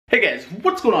Hey guys,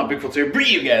 what's going on? BigFoltz here,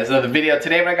 bringing you guys another video.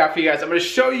 Today what I got for you guys, I'm going to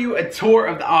show you a tour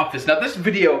of the office. Now this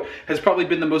video has probably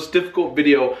been the most difficult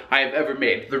video I have ever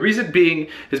made. The reason being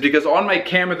is because on my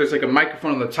camera there's like a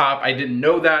microphone on the top. I didn't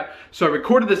know that, so I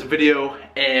recorded this video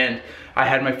and I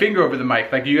had my finger over the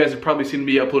mic. Like you guys have probably seen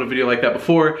me upload a video like that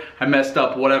before. I messed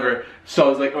up, whatever. So I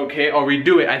was like, okay, I'll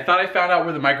redo it. I thought I found out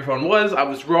where the microphone was. I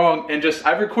was wrong, and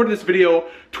I've recorded this video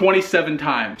 27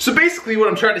 times. So basically what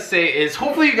I'm trying to say is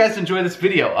hopefully you guys enjoy this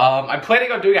video. I'm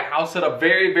planning on doing a house setup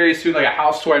very soon, like a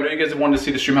house tour. I know you guys have wanted to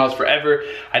see the stream house forever.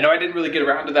 I know I didn't really get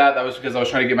around to that. That was because I was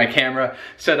trying to get my camera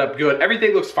set up good.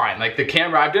 Everything looks fine. Like the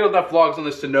camera, I've done enough vlogs on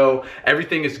this to know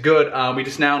everything is good. We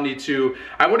just now need to,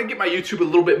 I want to get my YouTube a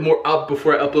little bit more up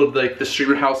before I upload like the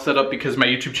streamer house setup, because my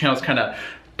YouTube channel is kind of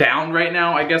down right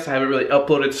now, I guess. I haven't really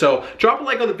uploaded, so drop a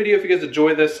like on the video if you guys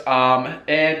enjoy this.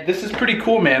 And this is pretty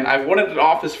cool, man. I've wanted an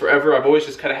office forever. I've always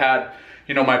just kind of had,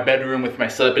 you know, my bedroom with my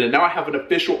setup in it. Now I have an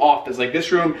official office. Like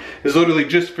this room is literally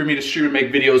just for me to stream and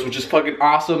make videos, which is fucking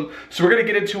awesome. So we're gonna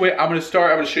get into it. I'm gonna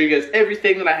show you guys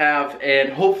everything that I have,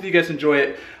 and hopefully you guys enjoy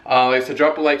it. Like I said,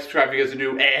 drop a like, subscribe if you guys are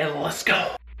new, and let's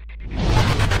go.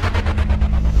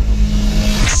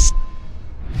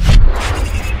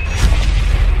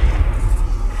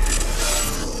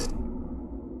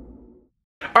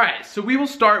 Alright, so we will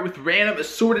start with random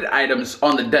assorted items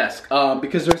on the desk,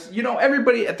 because there's, you know,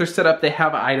 everybody at their setup, they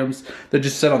have items that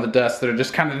just sit on the desk that are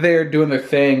just kind of there doing their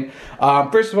thing.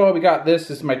 First of all, we got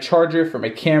this is my charger for my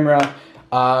camera.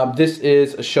 This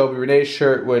is a Shelby Renee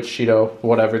shirt, which, you know,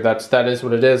 whatever, that is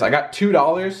what it is. I got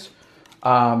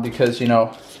 $2, because, you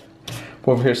know,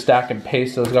 over here stacking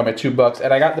pesos, got my $2,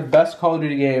 and I got the best Call of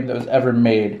Duty game that was ever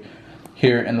made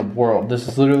here in the world. This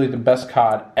is literally the best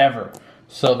COD ever.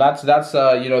 So that's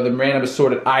you know, the random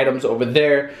assorted items over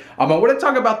there. I want to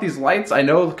talk about these lights. I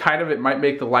know kind of it might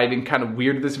make the lighting kind of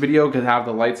weird in this video because I have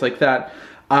the lights like that.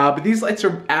 But these lights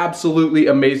are absolutely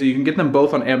amazing. You can get them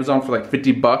both on Amazon for like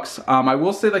 50 bucks. I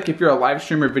will say, like, if you're a live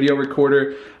streamer, video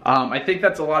recorder, I think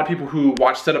that's a lot of people who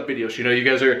watch setup videos. You know, you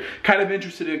guys are kind of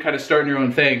interested in kind of starting your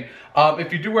own thing.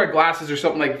 If you do wear glasses or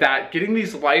something like that, getting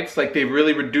these lights, like, they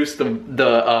really reduce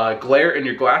the glare in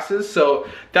your glasses. So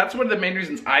that's one of the main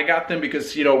reasons I got them,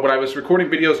 because, you know, when I was recording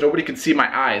videos, nobody could see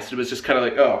my eyes. It was just kind of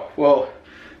like, oh, well,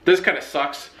 this kind of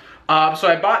sucks. So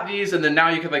I bought these, and then now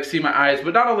you can like see my eyes.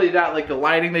 But not only that, like the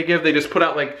lighting they give, they just put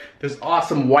out like this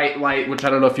awesome white light, which I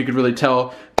don't know if you could really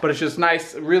tell, but it's just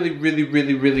nice, really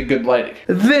good lighting.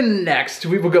 Then next,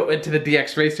 we will go into the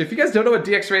DX Racer. If you guys don't know what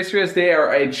DX Racer is, they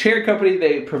are a chair company.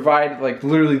 They provide like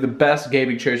literally the best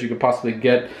gaming chairs you could possibly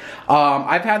get.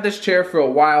 I've had this chair for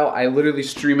a while. I literally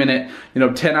stream in it, you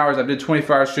know, 10 hours. I've did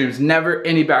 24-hour streams, never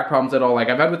any back problems at all. Like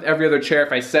I've had with every other chair,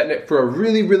 if I sat in it for a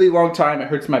really long time, it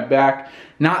hurts my back.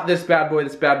 Not this bad boy.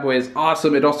 This bad boy is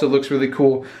awesome. It also looks really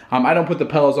cool. I don't put the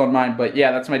pillows on mine, but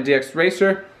yeah, that's my DX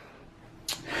Racer.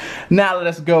 Now let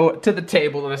us go to the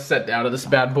table. Let us sit down to this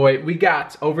bad boy. We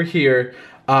got over here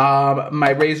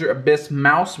my Razer Abyss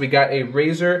mouse. We got a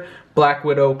Razer Black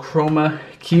Widow Chroma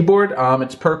keyboard.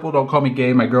 It's purple. Don't call me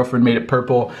gay. My girlfriend made it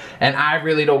purple, and I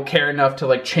really don't care enough to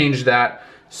like change that.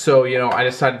 So, you know, I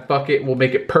decided, fuck it, we'll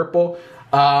make it purple.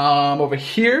 Over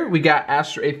here we got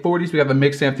Astro 840s. We got the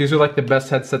mix amp. These are like the best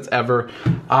headsets ever.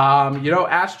 You know,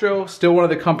 Astro, still one of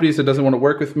the companies that doesn't want to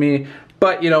work with me,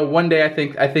 but you know, one day I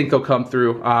think they'll come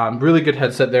through. Really good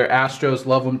headset there. Astros,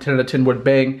 love them. 10 out of 10 would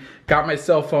bang. Got my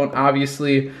cell phone,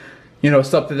 obviously, you know,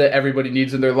 something that everybody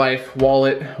needs in their life.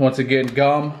 Wallet, once again,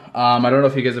 gum. I don't know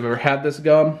if you guys have ever had this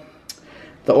gum,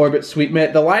 the Orbit Sweet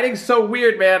Mint. The lighting's so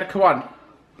weird, man. Come on.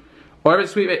 Orbit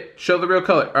Sweet Mint, show the real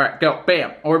color. All right, go,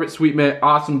 bam. Orbit Sweet Mint,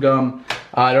 awesome gum.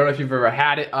 I don't know if you've ever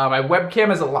had it. My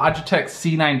webcam is a Logitech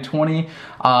C920.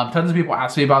 Tons of people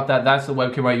ask me about that. That's the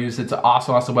webcam I use. It's an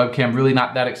awesome webcam. Really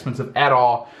not that expensive at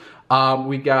all.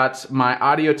 We got my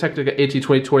Audio Technica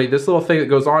AT2020. This little thing that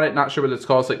goes on it, not sure what it's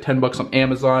called. It's like 10 bucks on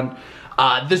Amazon.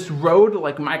 This Rode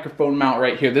like microphone mount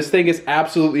right here. This thing is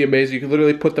absolutely amazing. You can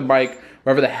literally put the mic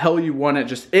wherever the hell you want it,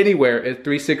 just anywhere at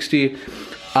 360.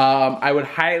 I would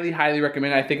highly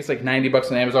recommend it. I think it's like 90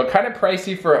 bucks on Amazon. Kind of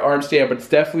pricey for an arm stand, but it's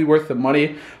definitely worth the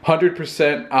money,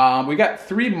 100%. We got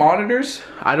 3 monitors.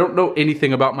 I don't know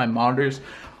anything about my monitors.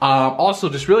 Also,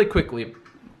 just really quickly,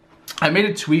 I made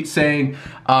a tweet saying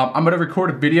I'm gonna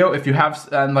record a video if you have,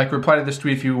 and like reply to this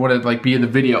tweet if you want to like be in the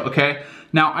video, okay?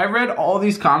 Now I read all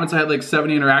these comments. I had like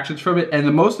 70 interactions from it, and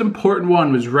the most important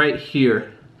one was right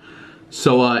here.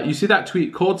 So you see that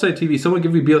tweet, Cold Side TV, someone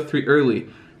give me BO3 early.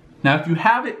 Now if you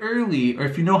have it early, or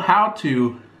if you know how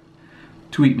to,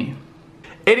 tweet me.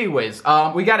 Anyways,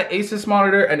 we got an Asus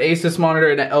monitor, and an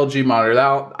LG monitor.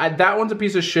 That one's a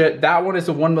piece of shit. That one is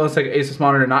a 1 millisecond Asus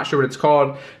monitor. Not sure what it's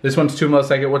called. This one's 2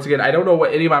 millisecond. Once again, I don't know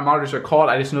what any of my monitors are called.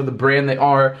 I just know the brand they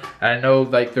are, and I know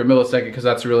like they're millisecond because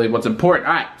that's really what's important.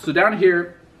 All right, so down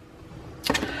here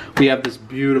we have this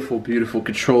beautiful, beautiful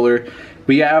controller.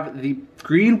 We have the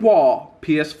green wall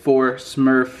PS4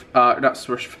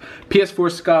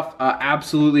 PS4 Scuff.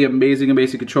 Absolutely amazing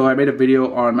controller. I made a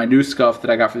video on my new Scuff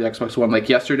that I got for the Xbox One like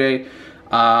yesterday.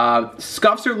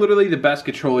 Scuffs are literally the best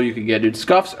controller you can get, dude.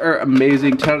 Scuffs are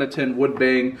amazing. 10 out of 10 would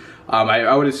bang.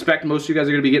 I would expect most of you guys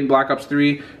are going to be getting Black Ops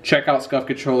 3. Check out Scuff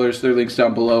controllers. Their links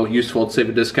down below. Useful to save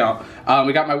a discount.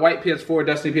 We got my white PS4,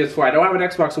 Destiny PS4. I don't have an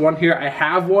Xbox One here. I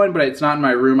have one, but it's not in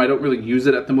my room. I don't really use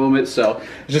it at the moment, so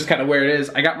it's just kind of where it is.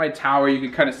 I got my tower. You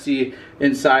can kind of see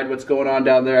inside what's going on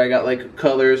down there. I got like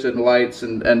colors and lights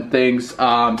and things.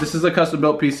 This is a custom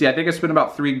built PC. I think I spent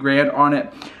about $3 grand on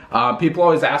it. People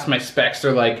always ask my specs.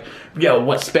 They're like, yo,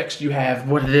 what specs do you have?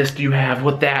 What this do you have?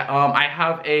 What that? I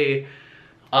have a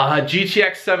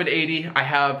GTX 780. I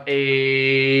have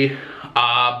a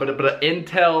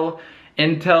Intel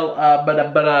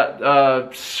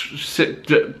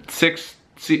 6.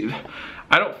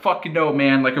 I don't fucking know,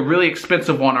 man. Like a really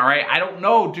expensive one, all right? I don't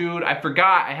know, dude. I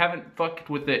forgot. I haven't fucked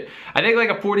with it. I think like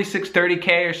a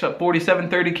 4630K or something,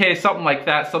 4730K, something like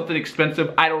that. Something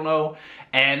expensive. I don't know.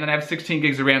 And then I have 16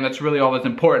 gigs of RAM. That's really all that's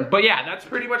important. But yeah, that's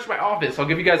pretty much my office. I'll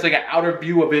give you guys like an outer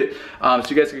view of it so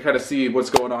you guys can kind of see what's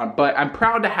going on. But I'm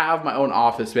proud to have my own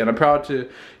office, man. I'm proud to,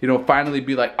 you know, finally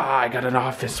be like, I got an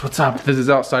office. What's up? This is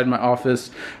outside my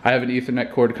office. I have an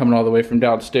Ethernet cord coming all the way from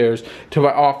downstairs to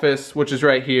my office, which is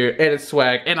right here. And it's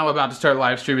swag. And I'm about to start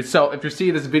live streaming. So if you're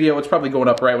seeing this video, it's probably going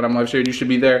up right when I'm live streaming. You should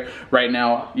be there right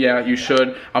now. Yeah, you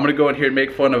should. I'm going to go in here and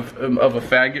make fun of a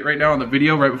faggot right now on the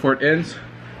video right before it ends.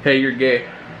 Hey, you're gay.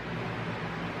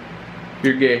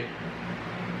 You're gay.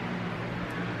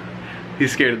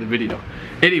 He's scared of the video.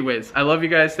 Anyways, I love you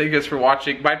guys. Thank you guys for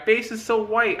watching. My face is so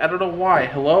white. I don't know why.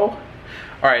 Hello?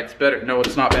 Alright, it's better. No,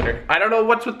 it's not better. I don't know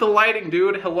what's with the lighting,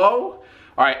 dude. Hello?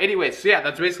 Alright, anyways, so yeah,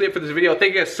 that's basically it for this video.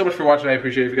 Thank you guys so much for watching. I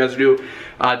appreciate it. If you guys do,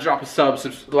 drop a sub,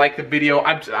 like the video.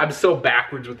 I'm so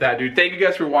backwards with that, dude. Thank you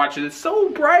guys for watching. It's so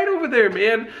bright over there,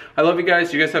 man. I love you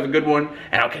guys. You guys have a good one,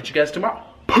 and I'll catch you guys tomorrow.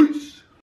 Peace!